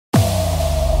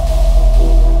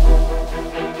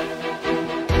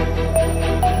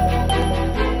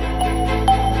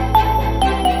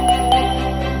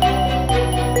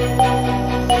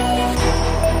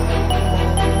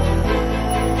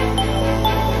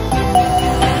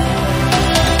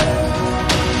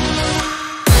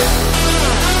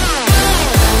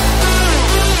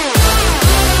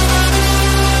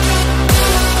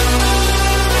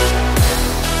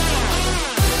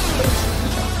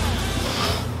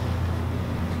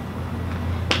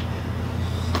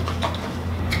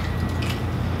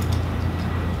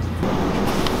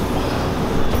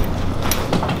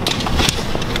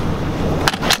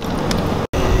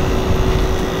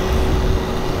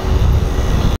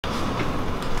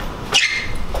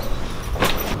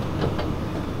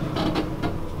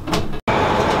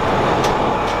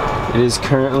It is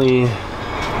currently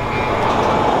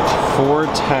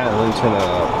 4:10. Let me turn that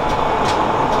up.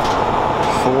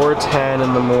 4:10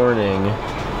 in the morning.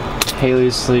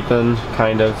 Hailey's sleeping,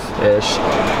 kind of ish.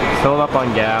 Filling up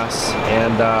on gas,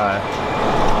 and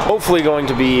hopefully going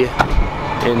to be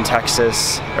in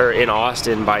Texas or in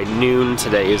Austin by noon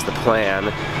today is the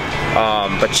plan.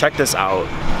 But check this out.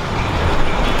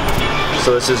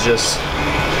 So this is just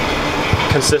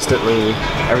consistently,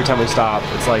 every time we stop,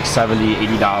 it's like $70,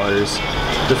 $80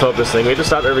 to fill up this thing. We have to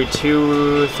stop every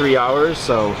 2-3 hours,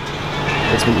 so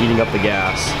it's been eating up the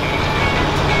gas.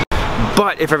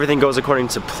 But if everything goes according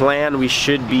to plan, we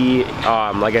should be,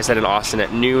 like I said, in Austin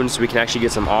at noon, so we can actually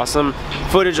get some awesome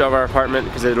footage of our apartment,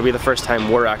 because it'll be the first time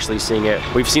we're actually seeing it.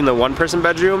 We've seen the one-person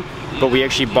bedroom, but we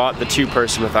actually bought the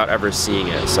two-person without ever seeing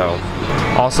it, so.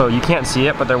 Also, you can't see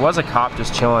it, but there was a cop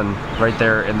just chilling right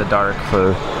there in the dark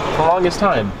for the longest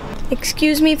time.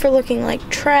 Excuse me for looking like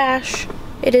trash.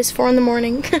 It is 4 in the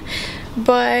morning,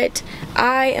 but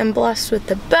I am blessed with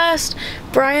the best.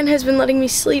 Bryan has been letting me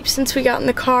sleep since we got in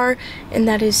the car, and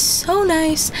that is so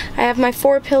nice. I have my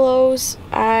 4 pillows.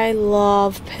 I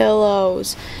love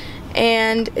pillows.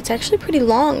 And it's actually pretty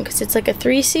long because it's like a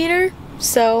 3-seater.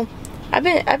 So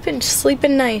I've been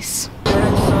sleeping nice.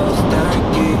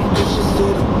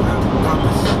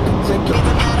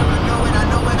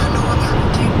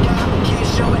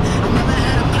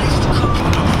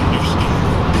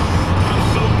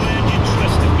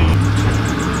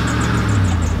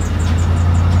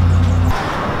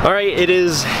 Alright, it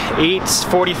is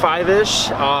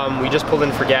 8:45-ish. We just pulled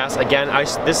in for gas. Again,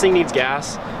 this thing needs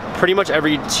gas pretty much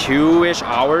every 2-ish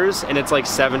hours, and it's like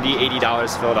 $70,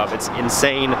 $80 filled up. It's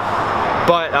insane.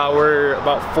 But we're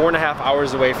about 4.5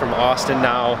 hours away from Austin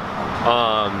now.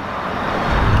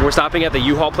 We're stopping at the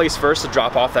U-Haul place first to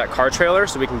drop off that car trailer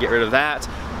so we can get rid of that.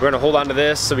 We're gonna hold on to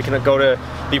this so we can go to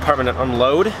the apartment and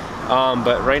unload.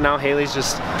 But right now, Hailey's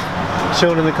just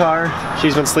chilling in the car.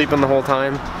 She's been sleeping the whole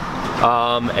time.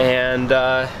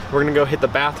 We're gonna go hit the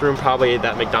bathroom, probably at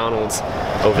that McDonald's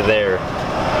over there.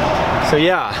 So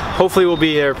yeah, hopefully we'll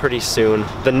be there pretty soon.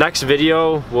 The next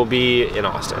video will be in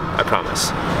Austin, I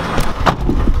promise.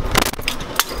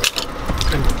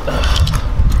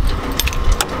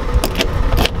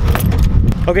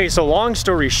 Okay, so long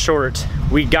story short,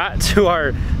 we got to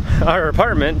our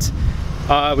apartment,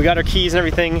 we got our keys and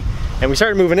everything, and we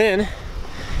started moving in,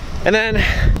 and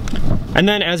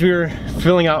then as we were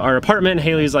filling out our apartment,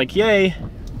 Hailey's like, yay.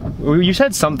 You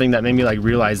said something that made me like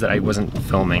realize that I wasn't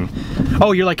filming.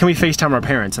 Oh, you're like, can we FaceTime our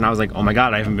parents? And I was like, oh my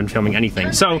God, I haven't been filming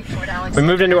anything. So we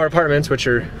moved into our apartments, which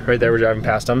are right there, we're driving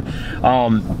past them.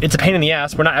 It's a pain in the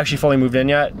ass. We're not actually fully moved in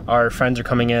yet. Our friends are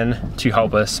coming in to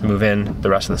help us move in the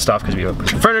rest of the stuff because we have a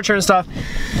bunch of furniture and stuff.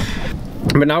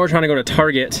 But now we're trying to go to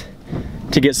Target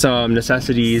to get some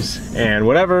necessities and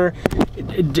whatever.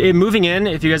 Moving in,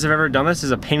 if you guys have ever done this,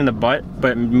 is a pain in the butt,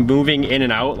 but moving in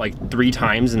and out like 3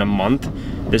 times in a month,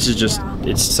 this is just,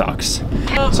 it sucks.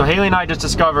 So Hailey and I just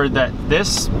discovered that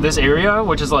this area,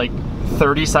 which is like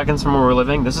 30 seconds from where we're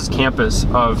living, this is campus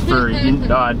for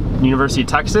University of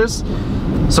Texas.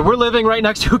 So we're living right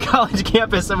next to a college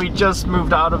campus, and we just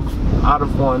moved out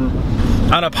of one.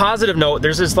 On a positive note,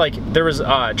 there was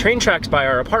train tracks by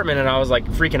our apartment, and I was like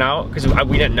freaking out because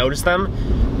we didn't notice them.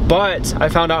 But I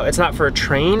found out it's not for a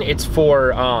train, it's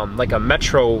for like a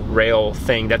metro rail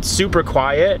thing that's super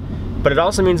quiet, but it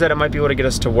also means that it might be able to get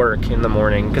us to work in the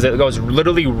morning because it goes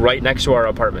literally right next to our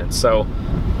apartment. So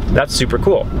that's super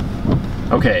cool.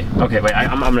 Okay, wait,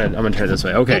 I'm gonna turn it this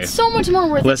way. Okay. It's so much more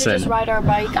worth it to just ride our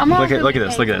bike. Look at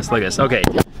this. Okay.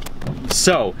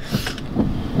 So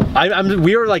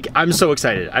I'm so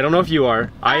excited. I don't know if you are.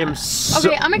 I am so...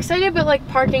 Okay, I'm excited, but like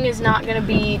parking is not gonna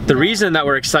be... The reason that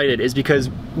we're excited is because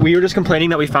we were just complaining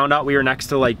that we found out we were next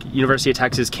to like University of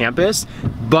Texas campus,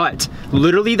 but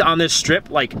literally on this strip,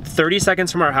 like 30 seconds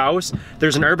from our house,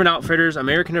 there's an Urban Outfitters,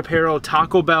 American Apparel,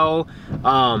 Taco Bell,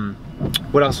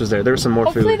 what else was there? There was some more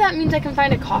food. Hopefully that means I can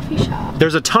find a coffee shop.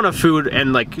 There's a ton of food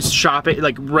and like shopping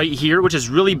like right here, which is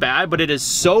really bad, but it is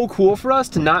so cool for us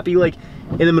to not be like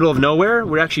in the middle of nowhere.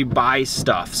 We actually buy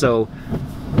stuff, so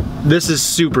this is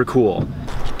super cool.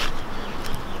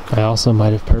 I also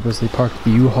might have purposely parked the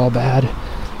U-Haul bad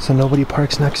so nobody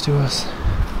parks next to us.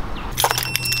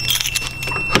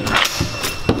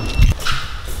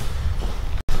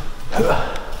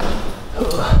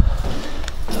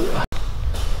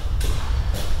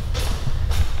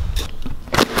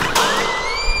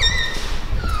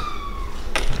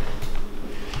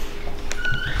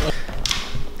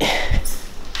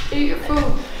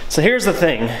 So here's the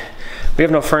thing, we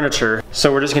have no furniture,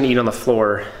 so we're just gonna eat on the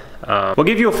floor. We'll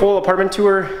give you a full apartment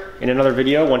tour in another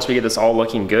video once we get this all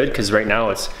looking good, because right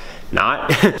now it's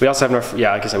not. We also have no,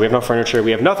 yeah, like I said, we have no furniture.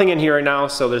 We have nothing in here right now,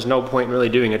 so there's no point in really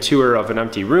doing a tour of an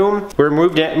empty room. We're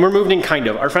moved in kind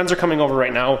of. Our friends are coming over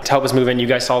right now to help us move in. You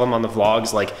guys saw them on the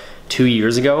vlogs like 2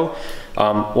 years ago.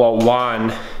 Well,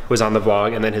 Juan was on the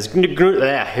vlog, and then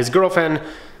his girlfriend,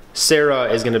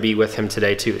 Sarah, is gonna be with him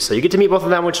today too. So you get to meet both of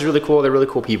them, which is really cool. They're really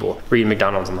cool people. We're eating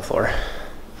McDonald's on the floor.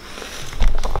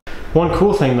 One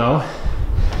cool thing though,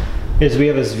 is we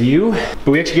have this view,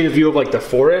 but we actually get a view of like the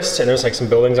forest, and there's like some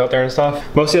buildings out there and stuff.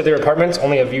 Most of the other apartments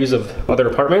only have views of other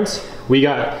apartments. We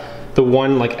got the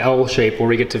one like L shape where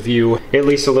we get to view at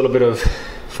least a little bit of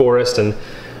forest, and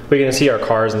we're gonna see our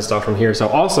cars and stuff from here. So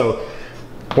also,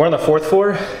 we're on the 4th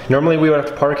floor. Normally we would have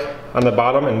to park on the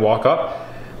bottom and walk up.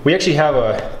 We actually have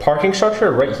a parking structure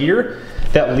right here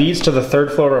that leads to the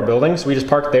 3rd floor of our building. So we just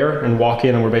park there and walk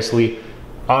in, and we're basically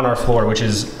on our floor, which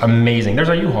is amazing. There's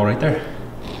our U-Haul right there.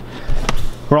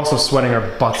 We're also sweating our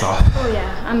butts off. Oh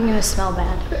yeah, I'm gonna smell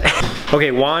bad.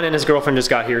 Okay, Juan and his girlfriend just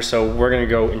got here, so we're gonna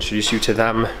go introduce you to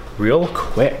them real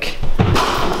quick.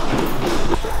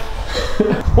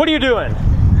 What are you doing?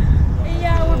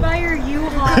 Yeah, we're by your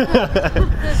U-Haul.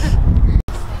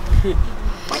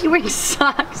 Why are you wearing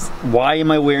socks? Why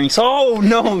am I wearing socks? Oh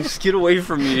no, just get away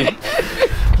from me.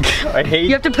 I hate.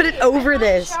 You have to put it over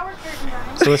this.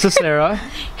 So this is Sarah.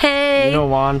 Hey. You know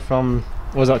Juan from,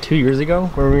 was that 2 years ago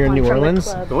where we were in New Orleans?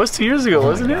 It was 2 years ago,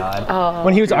 wasn't it? Oh.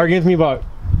 When he was arguing with me about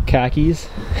khakis.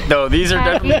 No, these are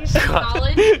definitely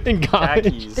college. In college.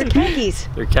 khakis. They're khakis.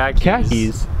 They're khakis.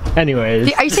 Khakis.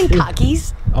 Anyways. Are you saying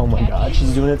khakis? Oh my god,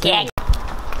 she's doing it. Yeah.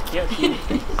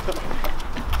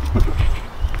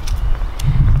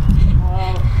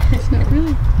 It's not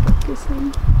really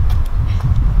focusing.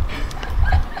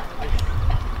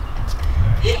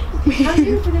 How do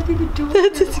you open up the door?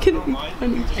 That's gonna be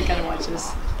funny. I gotta watch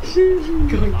this. Going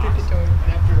through the door.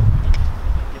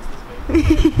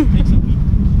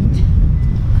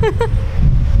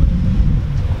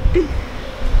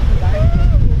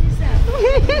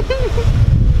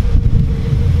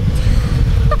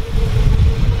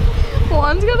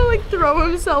 Juan's gonna like throw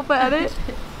himself at it.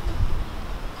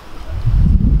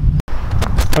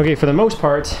 Okay, for the most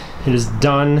part, it is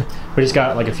done. We just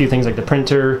got like a few things like the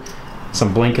printer,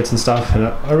 some blankets and stuff, and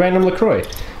a random LaCroix.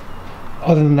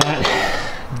 Other than that,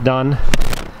 done.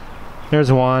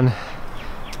 There's Juan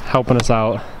helping us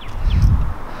out.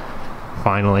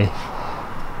 Finally.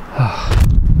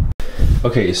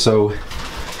 Okay, so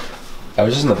I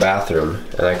was just in the bathroom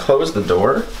and I closed the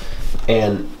door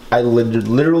and I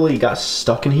literally got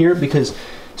stuck in here because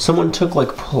someone took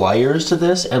like pliers to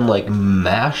this and like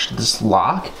mashed this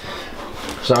lock.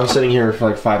 So I was sitting here for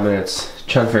like 5 minutes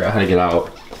trying to figure out how to get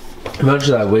out.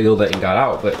 Eventually I wiggled it and got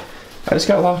out, but I just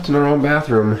got locked in our own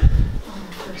bathroom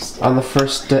on the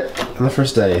first day.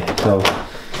 So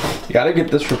you gotta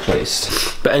get this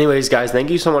replaced. But anyways, guys, thank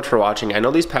you so much for watching. I know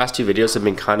these past 2 videos have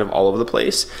been kind of all over the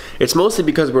place. It's mostly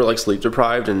because we're like sleep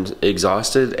deprived and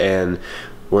exhausted and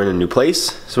we're in a new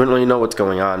place, so we don't really know what's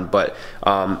going on. But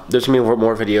there's gonna be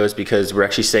more videos because we're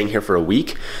actually staying here for a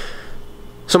week.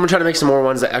 So I'm gonna try to make some more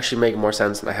ones that actually make more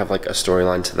sense and I have like a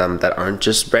storyline to them that aren't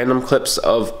just random clips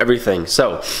of everything.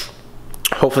 So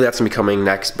hopefully that's gonna be coming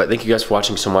next, but thank you guys for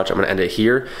watching so much. I'm gonna end it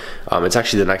here. It's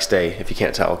actually the next day, if you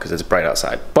can't tell, because it's bright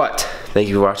outside. But thank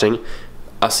you for watching.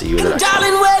 I'll see you in the next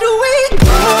one.